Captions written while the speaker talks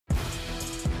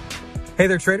Hey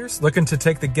there, traders. Looking to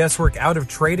take the guesswork out of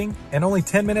trading in only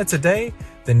 10 minutes a day?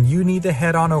 Then you need to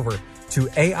head on over to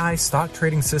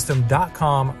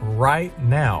AIStockTradingSystem.com right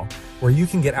now, where you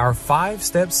can get our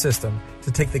 5-step system to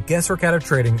take the guesswork out of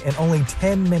trading in only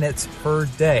 10 minutes per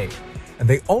day. And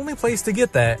the only place to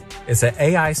get that is at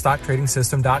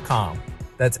AIStockTradingSystem.com.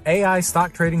 That's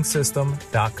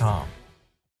AIStockTradingSystem.com.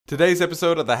 Today's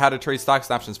episode of the How to Trade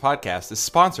Stocks and Options podcast is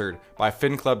sponsored by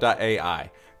FinClub.ai.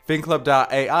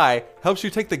 FinClub.ai helps you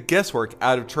take the guesswork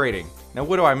out of trading. Now,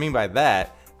 what do I mean by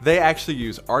that? They actually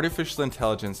use artificial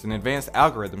intelligence and advanced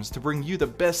algorithms to bring you the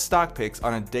best stock picks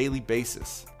on a daily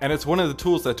basis. And it's one of the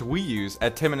tools that we use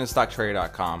at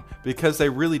 10MinuteStockTrader.com because they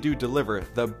really do deliver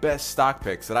the best stock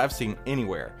picks that I've seen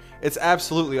anywhere. It's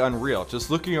absolutely unreal. Just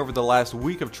looking over the last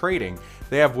week of trading,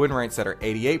 they have win rates that are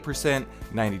 88%,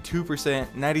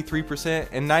 92%, 93%,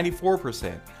 and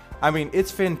 94%. I mean,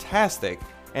 it's fantastic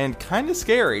and kind of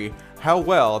scary how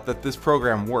well that this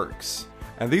program works.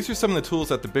 And these are some of the tools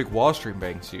that the big Wall Street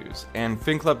banks use. And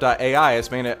FinClub.ai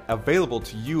has made it available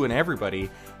to you and everybody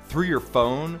through your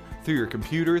phone, through your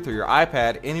computer, through your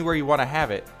iPad, anywhere you want to have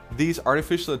it. These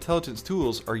artificial intelligence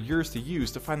tools are yours to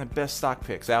use to find the best stock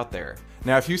picks out there.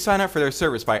 Now, if you sign up for their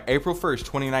service by April 1st,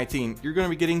 2019, you're going to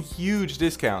be getting huge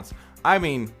discounts. I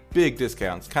mean, big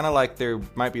discounts. Kind of like they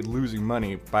might be losing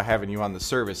money by having you on the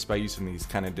service by using these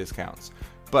kind of discounts.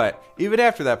 But even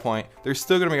after that point, they're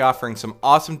still going to be offering some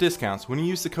awesome discounts when you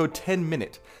use the code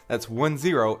 10MINUTE. That's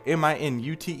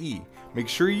 10MINUTE. Make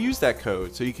sure you use that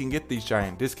code so you can get these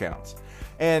giant discounts.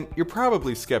 And you're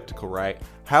probably skeptical, right?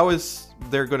 How is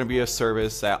there going to be a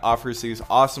service that offers these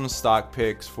awesome stock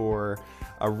picks for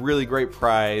a really great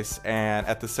price, and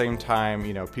at the same time,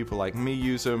 people like me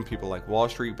use them, people like Wall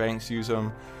Street banks use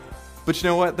them? But you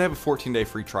know what? They have a 14-day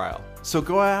free trial. So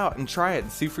go out and try it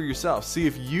and see for yourself. See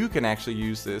if you can actually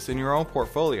use this in your own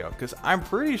portfolio, because I'm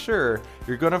pretty sure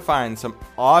you're going to find some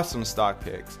awesome stock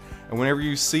picks. And whenever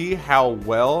you see how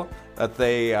well that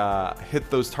they hit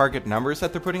those target numbers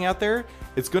that they're putting out there,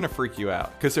 it's going to freak you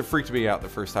out, because it freaked me out the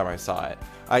first time I saw it.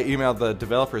 I emailed the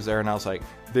developers there and I was like,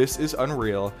 this is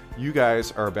unreal. You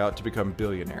guys are about to become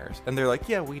billionaires. And they're like,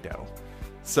 yeah, we know.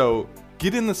 So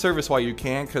get in the service while you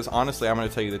can, because honestly, I'm going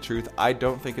to tell you the truth. I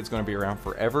don't think it's going to be around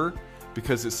forever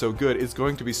because it's so good. It's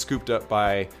going to be scooped up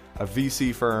by a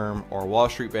VC firm or a Wall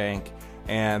Street bank,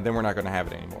 and then we're not going to have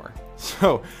it anymore.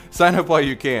 So sign up while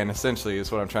you can, essentially,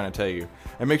 is what I'm trying to tell you.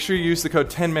 And make sure you use the code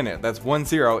 10MINUTE. That's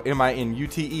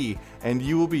 10MINUTE, and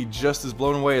you will be just as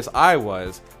blown away as I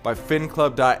was by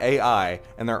FinClub.ai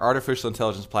and their artificial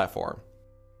intelligence platform.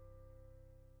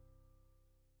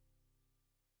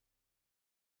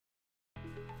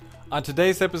 On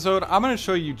today's episode, I'm going to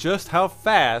show you just how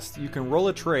fast you can roll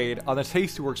a trade on the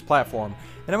Tastyworks platform,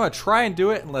 and I'm going to try and do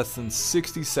it in less than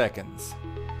 60 seconds.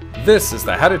 This is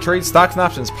the How to Trade Stocks and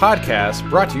Options podcast,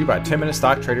 brought to you by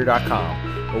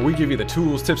 10MinuteStockTrader.com, where we give you the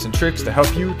tools, tips, and tricks to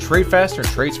help you trade faster and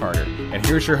trade smarter. And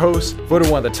here's your host,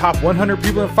 voted one of the top 100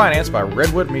 people in finance by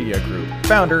Redwood Media Group,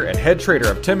 founder and head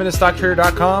trader of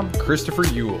 10MinuteStockTrader.com, Christopher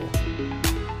Uhl.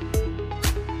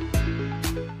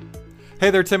 Hey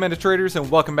there, 10-minute traders,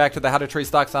 and welcome back to the How to Trade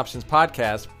Stocks and Options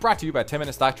podcast, brought to you by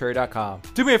 10MinuteStockTrader.com.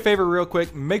 Do me a favor real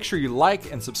quick, make sure you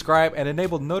like and subscribe and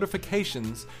enable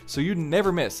notifications so you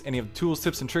never miss any of the tools,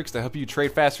 tips, and tricks to help you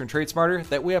trade faster and trade smarter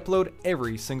that we upload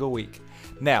every single week.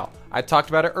 Now, I talked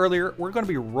about it earlier, we're going to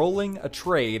be rolling a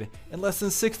trade in less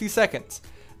than 60 seconds.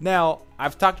 Now,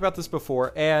 I've talked about this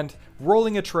before, and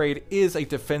rolling a trade is a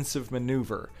defensive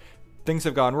maneuver. Things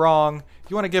have gone wrong,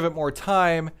 you want to give it more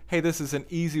time, hey, this is an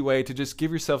easy way to just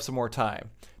give yourself some more time.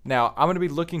 Now, I'm going to be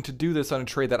looking to do this on a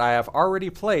trade that I have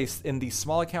already placed in the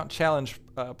Small Account Challenge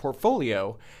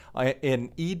portfolio in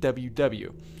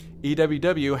EWW.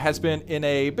 EWW has been in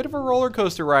a bit of a roller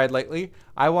coaster ride lately.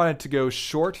 I wanted to go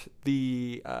short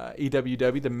the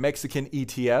EWW, the Mexican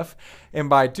ETF, and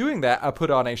by doing that, I put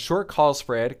on a short call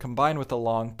spread combined with a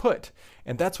long put.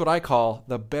 And that's what I call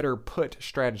the better put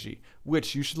strategy,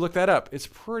 which you should look that up. It's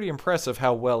pretty impressive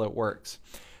how well it works.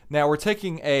 Now we're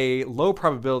taking a low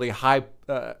probability,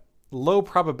 unlimited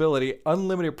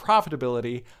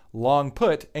profitability long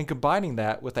put and combining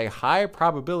that with a high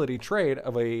probability trade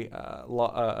of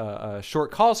a short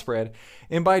call spread.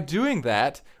 And by doing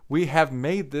that, we have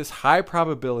made this high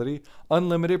probability,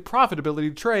 unlimited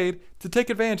profitability trade to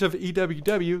take advantage of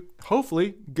EWW,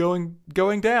 hopefully going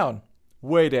down.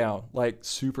 Way down, like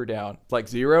super down. Like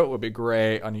zero would be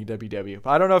great on EWW.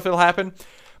 I don't know if it'll happen,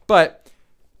 but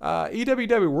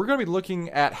EWW, we're going to be looking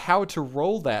at how to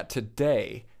roll that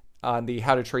today on the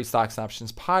How to Trade Stocks and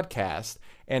Options podcast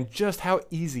and just how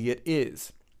easy it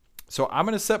is. So I'm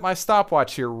going to set my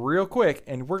stopwatch here real quick,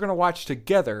 and we're going to watch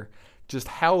together just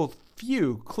how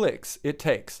few clicks it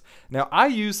takes. Now, I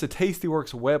use the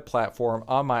Tastyworks web platform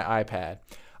on my iPad.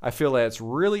 I feel that it's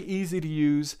really easy to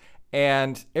use,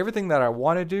 and everything that I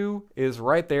want to do is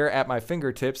right there at my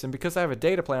fingertips. And because I have a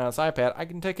data plan on this iPad, I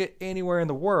can take it anywhere in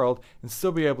the world and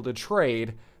still be able to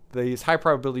trade these high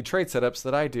probability trade setups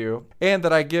that I do, and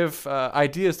that I give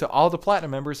ideas to all the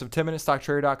platinum members of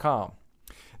 10MinuteStockTrader.com.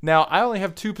 Now, I only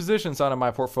have 2 positions on in my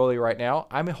portfolio right now.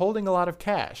 I'm holding a lot of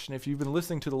cash, and if you've been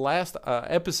listening to the last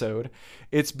episode,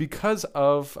 it's because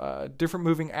of different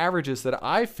moving averages that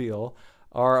I feel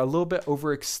are a little bit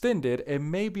overextended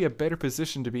and may be a better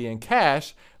position to be in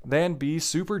cash than be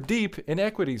super deep in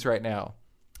equities right now.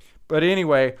 But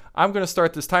anyway, I'm going to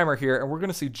start this timer here, and we're going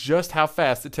to see just how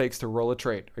fast it takes to roll a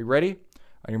trade. Are you ready?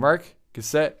 On your mark, get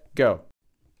set, go.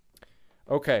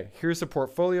 Okay, here's the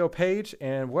portfolio page,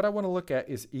 and what I want to look at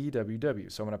is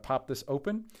EWW. So I'm going to pop this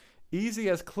open. Easy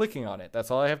as clicking on it. That's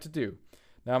all I have to do.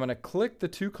 Now I'm going to click the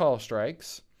 2 call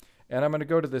strikes, and I'm going to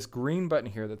go to this green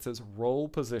button here that says Roll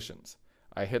Positions.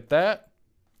 I hit that.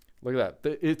 Look at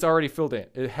that. It's already filled in.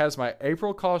 It has my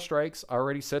April call strikes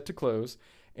already set to close,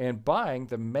 and buying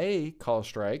the May call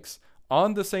strikes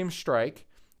on the same strike,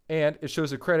 and it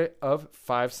shows a credit of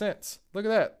 5 cents. Look at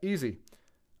that, easy.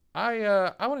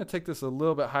 I want to take this a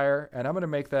little bit higher, and I'm going to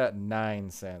make that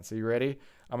 9 cents. Are you ready?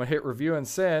 I'm going to hit review and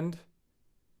send,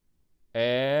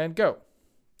 and go.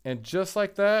 And just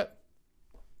like that,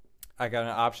 I got an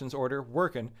options order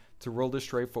working to roll this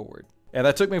trade forward. And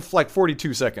that took me like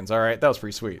 42 seconds, all right? That was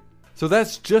pretty sweet. So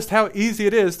that's just how easy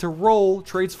it is to roll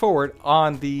trades forward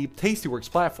on the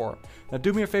Tastyworks platform. Now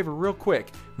do me a favor real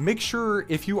quick. Make sure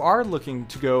if you are looking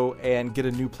to go and get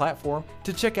a new platform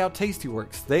to check out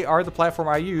Tastyworks. They are the platform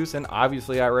I use, and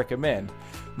obviously I recommend.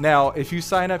 Now, if you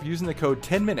sign up using the code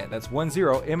 10MINUTE, that's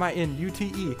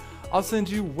 10MINUTE, I'll send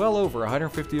you well over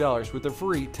 $150 with the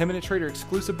free 10-Minute Trader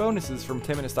exclusive bonuses from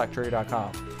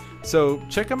 10MinuteStockTrader.com. So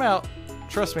check them out.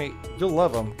 Trust me, you'll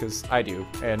love them, because I do.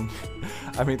 And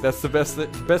I mean, that's the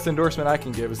best endorsement I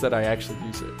can give, is that I actually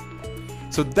use it.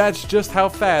 So that's just how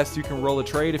fast you can roll a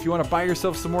trade. If you want to buy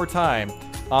yourself some more time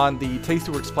on the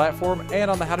Tastyworks platform and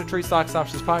on the How to Trade Stocks and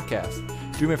Options podcast,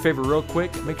 do me a favor real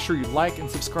quick. Make sure you like and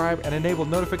subscribe and enable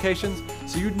notifications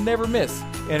so you'd never miss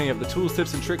any of the tools,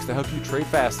 tips, and tricks to help you trade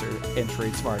faster and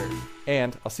trade smarter.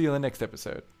 And I'll see you in the next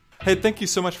episode. Hey, thank you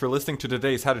so much for listening to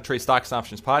today's How to Trade Stocks and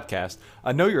Options podcast.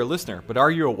 I know you're a listener, but are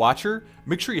you a watcher?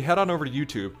 Make sure you head on over to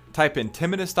YouTube, type in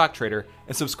 10-Minute Stock Trader,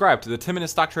 and subscribe to the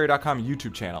 10MinuteStockTrader.com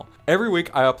YouTube channel. Every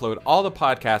week, I upload all the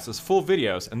podcasts as full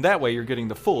videos, and that way you're getting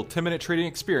the full 10-minute trading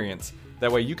experience.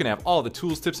 That way you can have all the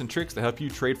tools, tips, and tricks to help you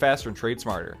trade faster and trade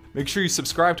smarter. Make sure you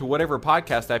subscribe to whatever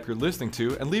podcast app you're listening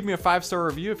to, and leave me a 5-star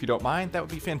review if you don't mind. That would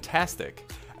be fantastic.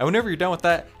 And whenever you're done with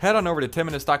that, head on over to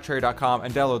 10MinuteStockTrader.com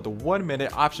and download the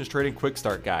 1-minute options trading quick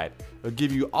start guide. It'll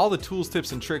give you all the tools,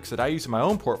 tips, and tricks that I use in my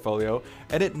own portfolio,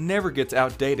 and it never gets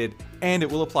outdated, and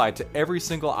it will apply to every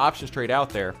single options trade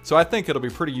out there. So I think it'll be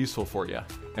pretty useful for you.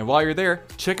 And while you're there,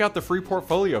 check out the free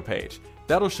portfolio page.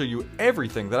 That'll show you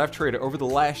everything that I've traded over the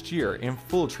last year in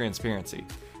full transparency.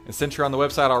 And since you're on the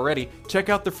website already, check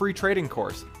out the free trading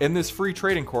course. In this free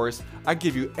trading course, I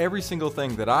give you every single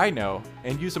thing that I know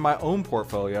and use in my own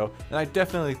portfolio, and I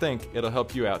definitely think it'll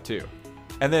help you out too.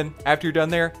 And then, after you're done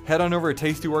there, head on over to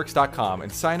Tastyworks.com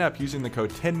and sign up using the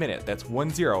code 10MINUTE, that's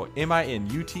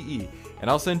 10MINUTE, and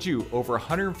I'll send you over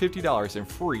 $150 in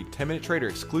free 10-Minute Trader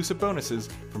exclusive bonuses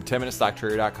from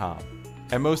 10MinuteStockTrader.com.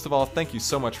 And most of all, thank you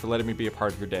so much for letting me be a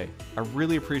part of your day. I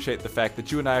really appreciate the fact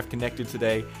that you and I have connected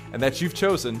today and that you've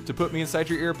chosen to put me inside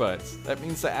your earbuds. That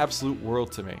means the absolute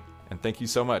world to me. And thank you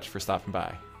so much for stopping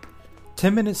by.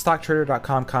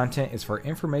 10MinuteStockTrader.com content is for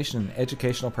information and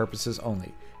educational purposes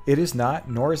only. It is not,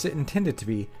 nor is it intended to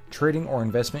be, trading or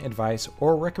investment advice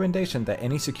or recommendation that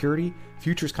any security,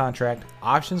 futures contract,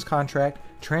 options contract,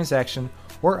 transaction,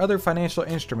 or other financial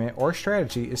instrument or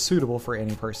strategy is suitable for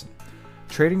any person.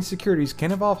 Trading securities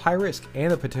can involve high risk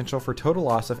and the potential for total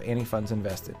loss of any funds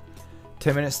invested.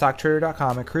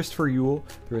 10MinuteStockTrader.com and Christopher Uhl,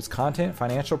 through its content,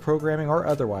 financial programming, or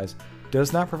otherwise,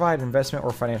 does not provide investment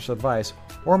or financial advice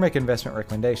or make investment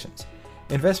recommendations.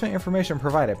 Investment information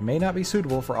provided may not be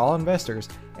suitable for all investors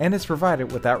and is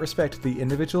provided without respect to the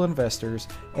individual investors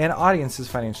and audience's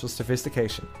financial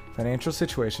sophistication, financial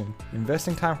situation,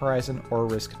 investing time horizon, or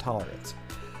risk tolerance.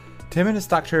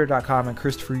 10MinuteStockTrader.com and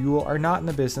Christopher Uhl are not in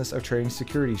the business of trading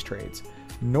securities trades,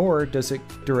 nor does it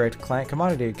direct client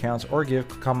commodity accounts or give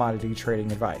commodity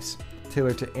trading advice,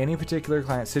 tailored to any particular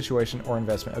client situation or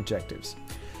investment objectives.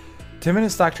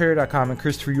 10MinuteStockTrader.com and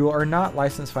Christopher Uhl are not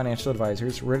licensed financial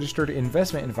advisors, registered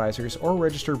investment advisors, or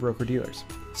registered broker-dealers.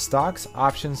 Stocks,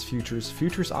 options,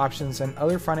 futures options, and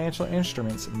other financial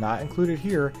instruments not included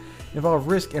here involve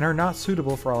risk and are not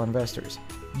suitable for all investors.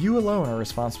 You alone are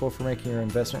responsible for making your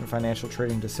investment and financial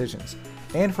trading decisions,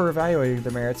 and for evaluating the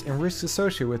merits and risks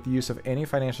associated with the use of any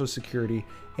financial security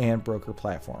and broker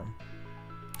platform.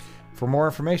 For more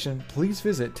information, please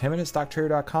visit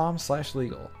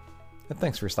 10MinuteStockTrader.com/legal. And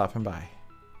thanks for stopping by.